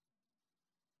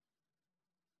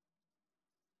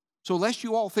 So lest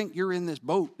you all think you're in this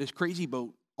boat, this crazy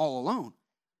boat, all alone,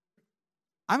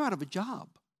 I'm out of a job.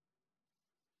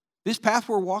 This path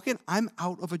we're walking, I'm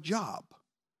out of a job.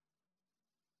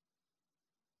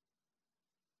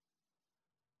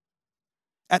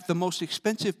 At the most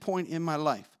expensive point in my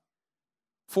life,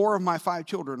 4 of my 5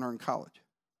 children are in college.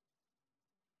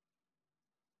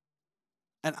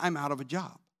 And I'm out of a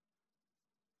job.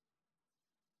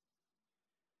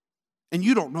 And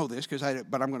you don't know this,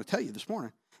 but I'm going to tell you this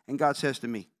morning. And God says to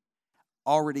me,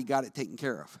 already got it taken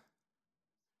care of.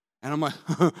 And I'm like,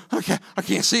 I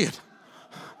can't see it.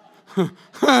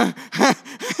 I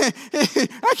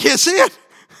can't see it.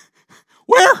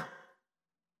 Where?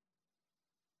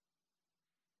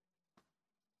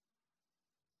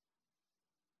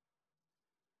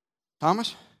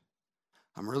 Thomas,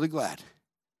 I'm really glad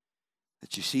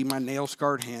that you see my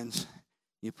nail-scarred hands.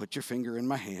 You put your finger in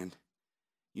my hand.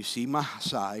 You see my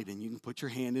side, and you can put your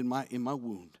hand in my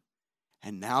wound.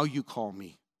 And now you call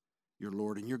me your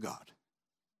Lord and your God.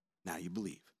 Now you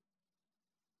believe.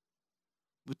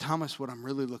 But Thomas, what I'm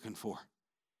really looking for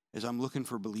is I'm looking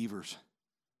for believers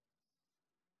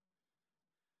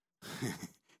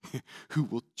who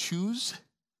will choose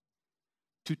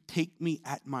to take me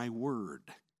at my word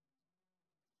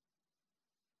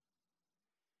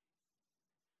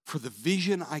for the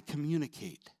vision I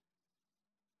communicate,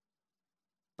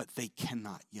 but they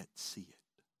cannot yet see it.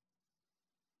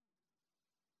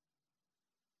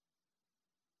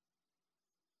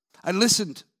 I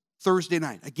listened Thursday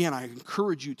night. Again, I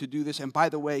encourage you to do this. And by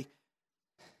the way,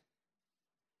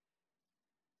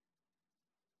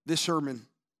 this sermon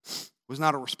was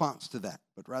not a response to that,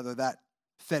 but rather that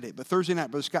fed it. But Thursday night,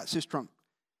 Brother Scott Sistrunk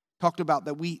talked about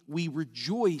that we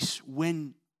rejoice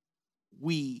when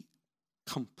we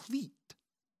complete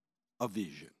a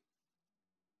vision.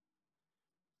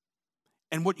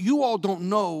 And what you all don't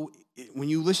know when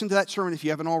you listen to that sermon, if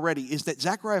you haven't already, is that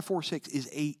Zechariah 4:6 is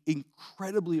an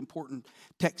incredibly important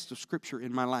text of Scripture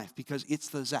in my life because it's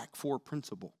the Zach 4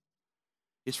 principle.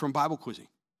 It's from Bible quizzing.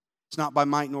 It's not by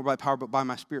might nor by power, but by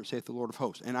my Spirit, saith the Lord of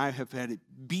hosts. And I have had it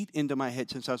beat into my head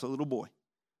since I was a little boy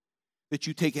that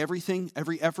you take everything,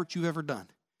 every effort you've ever done,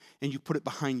 and you put it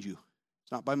behind you.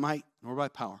 It's not by might nor by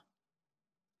power.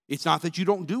 It's not that you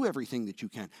don't do everything that you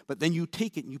can, but then you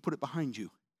take it and you put it behind you.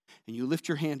 And you lift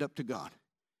your hand up to God,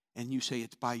 and you say,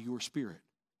 it's by your Spirit.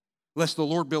 Lest the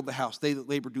Lord build the house, they that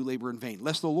labor do labor in vain.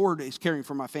 Lest the Lord is caring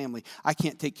for my family, I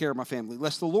can't take care of my family.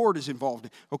 Lest the Lord is involved,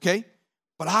 okay?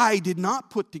 But I did not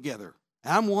put together,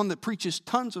 and I'm one that preaches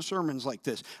tons of sermons like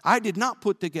this. I did not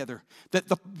put together that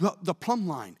the plumb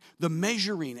line, the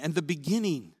measuring, and the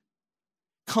beginning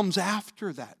comes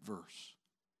after that verse.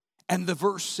 And the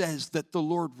verse says that the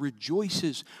Lord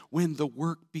rejoices when the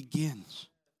work begins.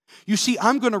 You see,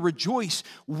 I'm going to rejoice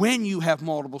when you have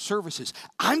multiple services.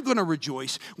 I'm going to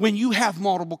rejoice when you have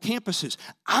multiple campuses.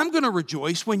 I'm going to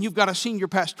rejoice when you've got a senior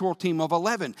pastoral team of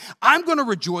 11. I'm going to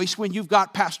rejoice when you've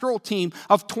got pastoral team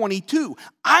of 22.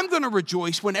 I'm going to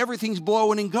rejoice when everything's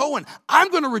blowing and going. I'm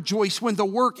going to rejoice when the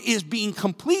work is being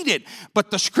completed.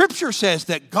 But the Scripture says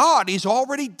that God is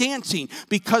already dancing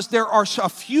because there are a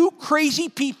few crazy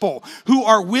people who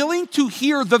are willing to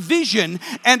hear the vision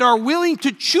and are willing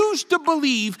to choose to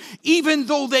believe even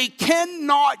though they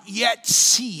cannot yet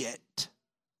see it.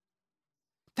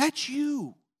 That's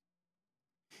you.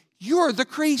 You're the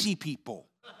crazy people.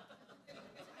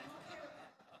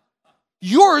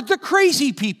 You're the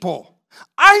crazy people.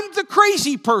 I'm the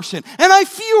crazy person, and I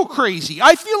feel crazy.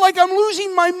 I feel like I'm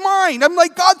losing my mind. I'm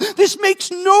like, God, this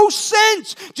makes no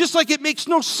sense. Just like it makes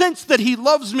no sense that He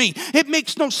loves me. It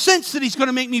makes no sense that He's going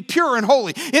to make me pure and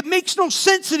holy. It makes no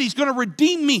sense that He's going to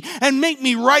redeem me and make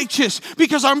me righteous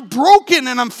because I'm broken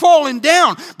and I'm falling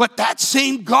down. But that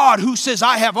same God who says,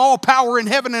 I have all power in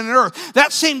heaven and earth,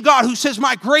 that same God who says,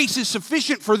 my grace is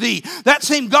sufficient for thee, that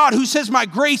same God who says, my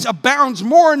grace abounds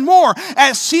more and more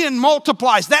as sin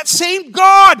multiplies, that same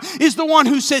God is the one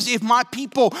who says, if my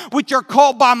people which are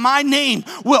called by my name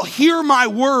will hear my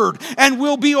word and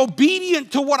will be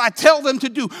obedient to what I tell them to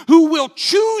do, who will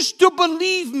choose to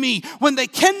believe me when they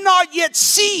cannot yet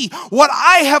see what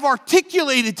I have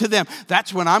articulated to them,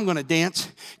 that's when I'm going to dance,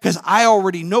 because I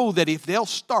already know that if they'll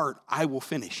start, I will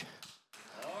finish.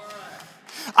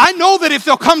 I know that if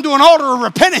they'll come to an altar of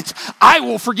repentance, I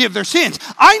will forgive their sins.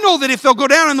 I know that if they'll go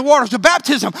down in the waters of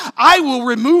baptism, I will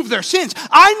remove their sins.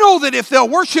 I know that if they'll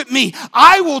worship me,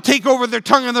 I will take over their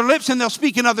tongue and their lips and they'll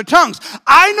speak in other tongues.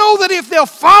 I know that if they'll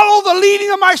follow the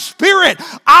leading of my Spirit,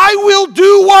 I will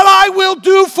do what I will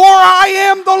do, for I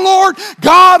am the Lord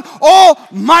God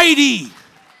Almighty.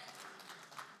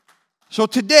 So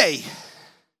today,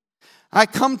 I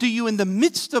come to you in the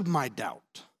midst of my doubt.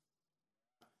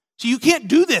 So you can't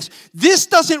do this. This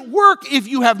doesn't work if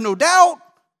you have no doubt,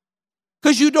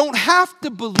 because you don't have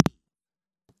to believe.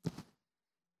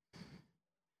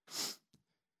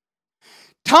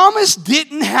 Thomas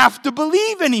didn't have to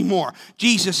believe anymore.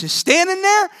 Jesus is standing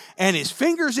there, and his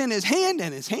fingers in his hand,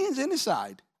 and his hands in his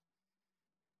side.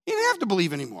 He didn't have to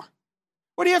believe anymore.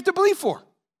 What do you have to believe for?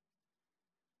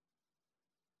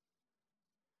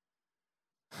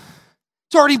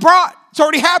 It's already brought. It's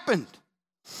already happened.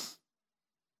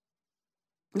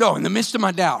 No, in the midst of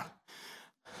my doubt,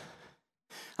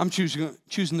 I'm choosing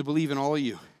to believe in all of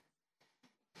you.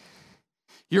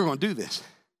 You're going to do this.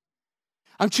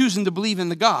 I'm choosing to believe in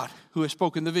the God who has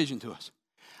spoken the vision to us.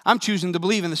 I'm choosing to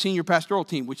believe in the senior pastoral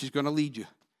team, which is going to lead you.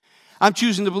 I'm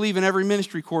choosing to believe in every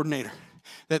ministry coordinator,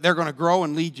 that they're going to grow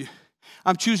and lead you.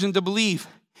 I'm choosing to believe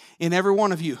in every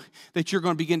one of you that you're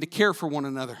going to begin to care for one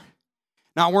another.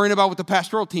 Not worrying about what the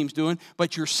pastoral team's doing,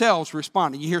 but yourselves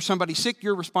responding. You hear somebody sick,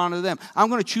 you're responding to them. I'm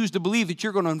going to choose to believe that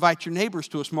you're going to invite your neighbors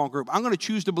to a small group. I'm going to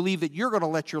choose to believe that you're going to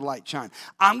let your light shine.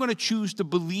 I'm going to choose to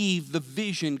believe the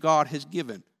vision God has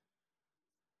given.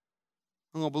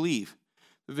 I'm going to believe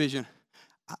the vision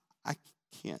I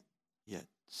can't yet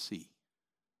see.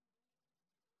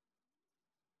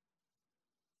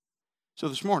 So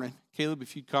this morning, Caleb,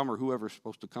 if you'd come, or whoever's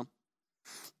supposed to come.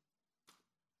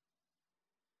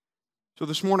 So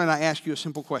this morning I ask you a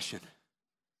simple question.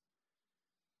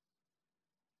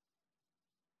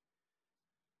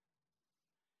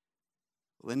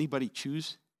 Will anybody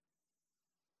choose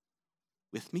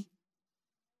with me?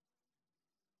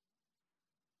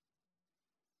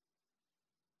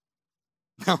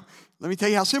 Now, let me tell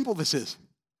you how simple this is.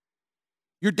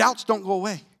 Your doubts don't go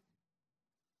away.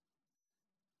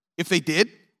 If they did,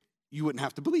 you wouldn't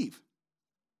have to believe.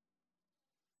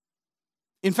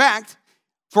 In fact,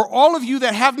 for all of you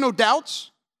that have no doubts,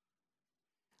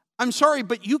 I'm sorry,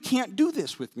 but you can't do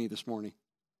this with me this morning.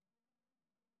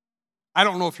 I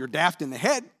don't know if you're daft in the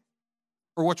head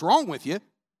or what's wrong with you,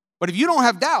 but if you don't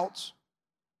have doubts,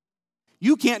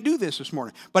 you can't do this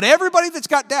morning. But everybody that's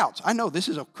got doubts, I know this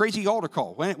is a crazy altar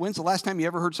call. When's the last time you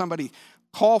ever heard somebody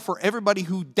call for everybody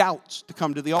who doubts to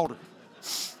come to the altar?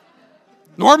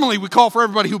 Normally we call for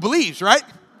everybody who believes, right?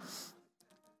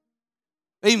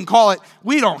 They even call it,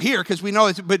 we don't hear because we know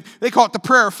it, but they call it the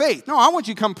prayer of faith. No, I want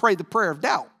you to come pray the prayer of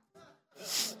doubt.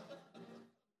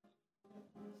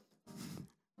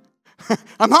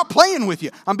 I'm not playing with you.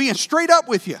 I'm being straight up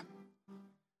with you.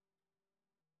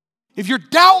 If you're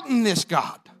doubting this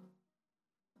God,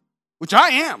 which I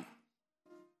am,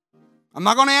 I'm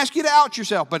not going to ask you to out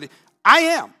yourself, but I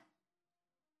am.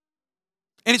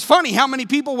 And it's funny how many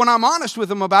people, when I'm honest with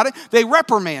them about it, they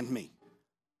reprimand me.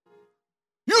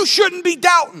 You shouldn't be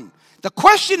doubting. The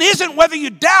question isn't whether you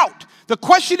doubt. The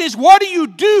question is, what do you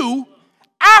do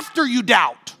after you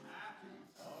doubt?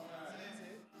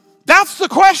 That's the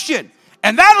question.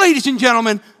 And that, ladies and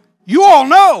gentlemen, you all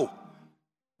know,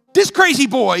 this crazy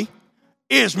boy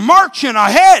is marching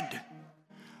ahead.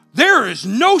 There is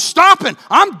no stopping.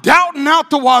 I'm doubting out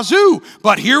the wazoo.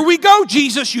 But here we go,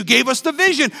 Jesus. You gave us the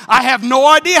vision. I have no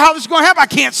idea how this is going to happen. I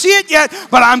can't see it yet,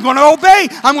 but I'm going to obey.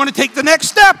 I'm going to take the next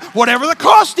step. Whatever the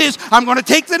cost is, I'm going to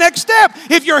take the next step.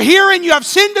 If you're here and you have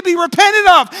sin to be repented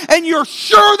of, and you're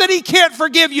sure that He can't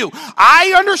forgive you,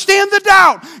 I understand the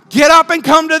doubt. Get up and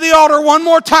come to the altar one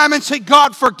more time and say,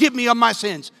 God, forgive me of my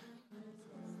sins.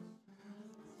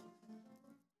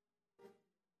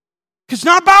 It's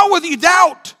not about whether you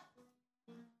doubt.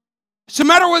 It's a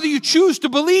matter of whether you choose to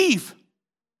believe.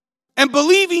 And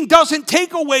believing doesn't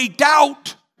take away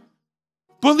doubt.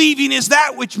 Believing is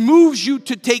that which moves you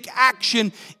to take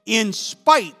action in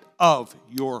spite of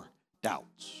your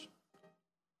doubts.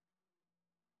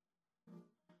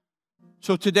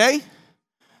 So today,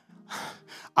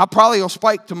 I probably will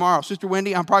spike tomorrow. Sister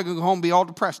Wendy, I'm probably going to go home and be all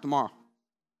depressed tomorrow.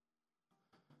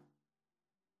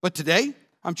 But today,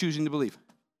 I'm choosing to believe.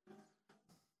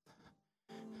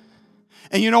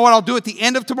 And you know what I'll do at the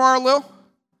end of tomorrow, Lil?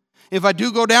 If I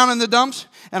do go down in the dumps,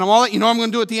 and I'm all that, you know what I'm going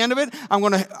to do at the end of it? I'm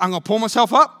going to pull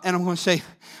myself up, and I'm going to say,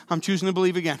 I'm choosing to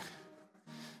believe again.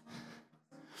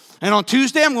 And on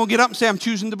Tuesday, I'm going to get up and say, I'm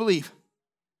choosing to believe.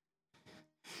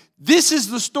 This is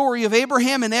the story of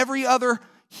Abraham and every other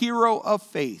hero of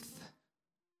faith.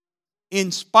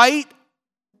 In spite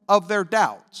of their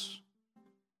doubts,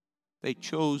 they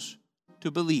chose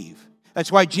to believe.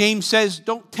 That's why James says,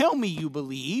 don't tell me you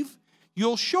believe.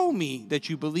 You'll show me that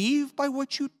you believe by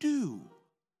what you do.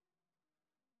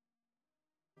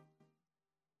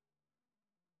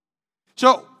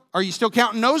 So, are you still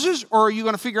counting noses, or are you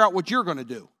going to figure out what you're going to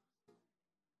do?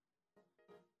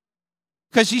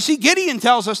 Because you see, Gideon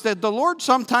tells us that the Lord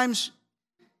sometimes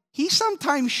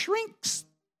shrinks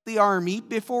the army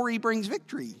before He brings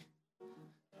victory.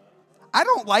 I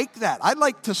don't like that. I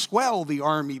like to swell the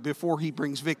army before He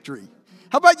brings victory.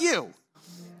 How about you?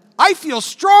 I feel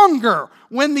stronger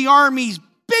when the army's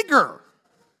bigger.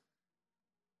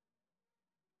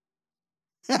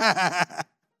 I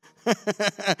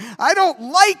don't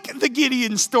like the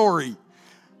Gideon story.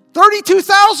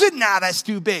 32,000? Nah, that's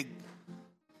too big.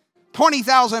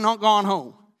 20,000 gone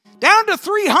home. Down to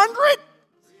 300?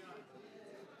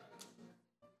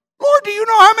 Lord, do you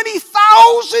know how many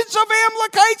thousands of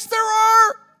Amalekites there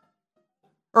are?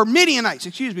 Or Midianites,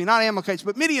 excuse me, not Amalekites,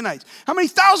 but Midianites. How many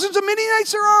thousands of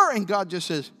Midianites there are? And God just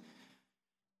says,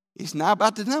 it's not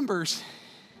about the numbers.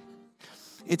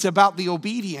 It's about the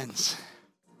obedience.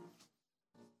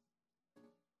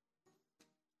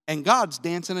 And God's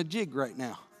dancing a jig right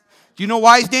now. Do you know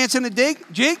why He's dancing a jig?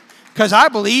 Because I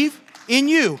believe in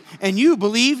you, and you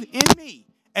believe in me.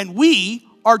 And we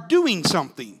are doing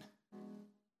something.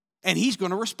 And He's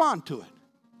going to respond to it.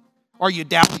 Are you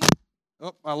doubting?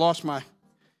 Oh, I lost my...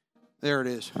 There it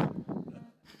is.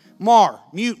 Mar,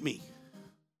 mute me.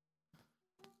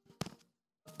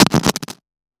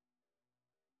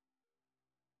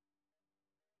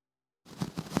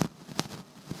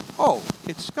 Oh,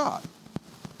 it's Scott.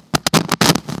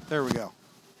 There we go.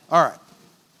 All right.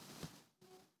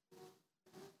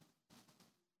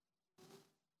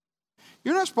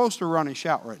 You're not supposed to run and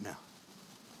shout right now.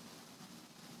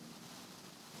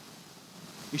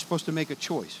 You're supposed to make a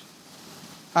choice.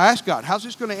 I asked God, how's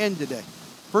this going to end today?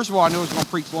 First of all, I know it's going to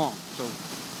preach long, so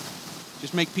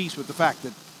just make peace with the fact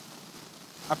that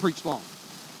I preach long.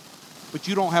 But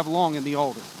you don't have long in the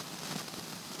altar.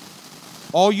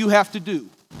 All you have to do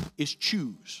is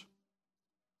choose.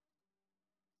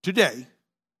 Today,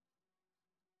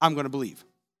 I'm going to believe.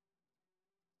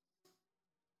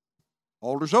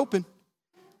 Altar's open.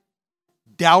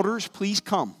 Doubters, please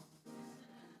come.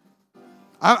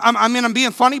 I'm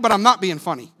being funny, but I'm not being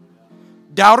funny.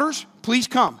 Doubters, please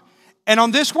come. And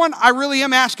on this one, I really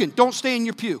am asking, don't stay in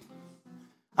your pew.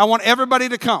 I want everybody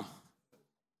to come.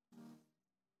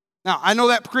 Now, I know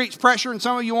that creates pressure, and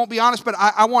some of you won't be honest, but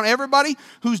I want everybody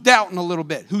who's doubting a little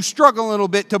bit, who's struggling a little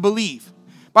bit to believe.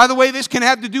 By the way, this can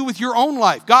have to do with your own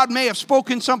life. God may have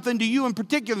spoken something to you in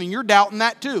particular, and you're doubting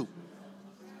that too.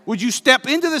 Would you step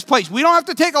into this place? We don't have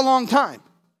to take a long time.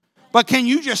 But can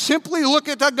you just simply look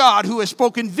at the God who has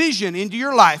spoken vision into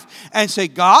your life and say,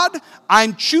 God,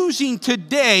 I'm choosing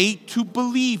today to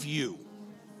believe you.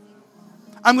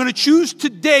 I'm going to choose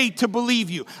today to believe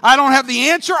you. I don't have the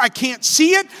answer. I can't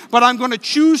see it, but I'm going to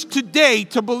choose today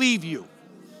to believe you.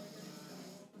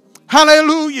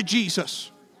 Hallelujah, Jesus.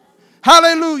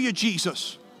 Hallelujah,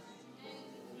 Jesus.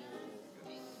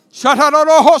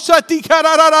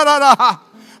 I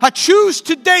choose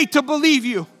today to believe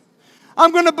you.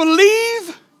 I'm going to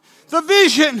believe the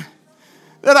vision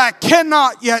that I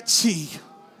cannot yet see.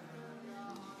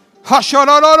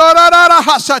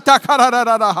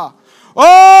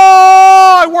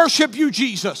 Oh, I worship you,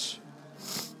 Jesus.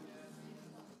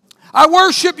 I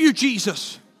worship you,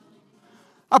 Jesus.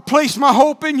 I place my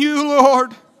hope in you,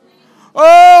 Lord.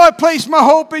 Oh, I place my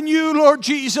hope in you, Lord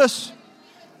Jesus.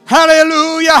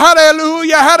 Hallelujah,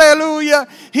 hallelujah, hallelujah.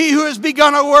 He who has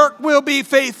begun a work will be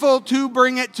faithful to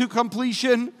bring it to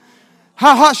completion.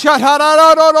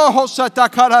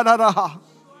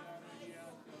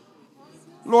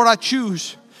 Lord, I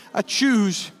choose.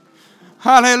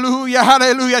 Hallelujah,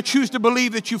 hallelujah. I choose to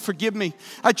believe that you forgive me.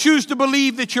 I choose to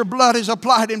believe that your blood is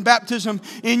applied in baptism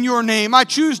in your name. I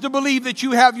choose to believe that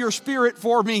you have your Spirit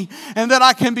for me and that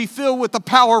I can be filled with the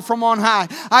power from on high.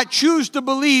 I choose to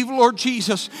believe, Lord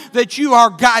Jesus, that you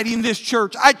are guiding this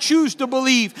church. I choose to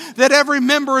believe that every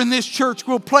member in this church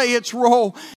will play its role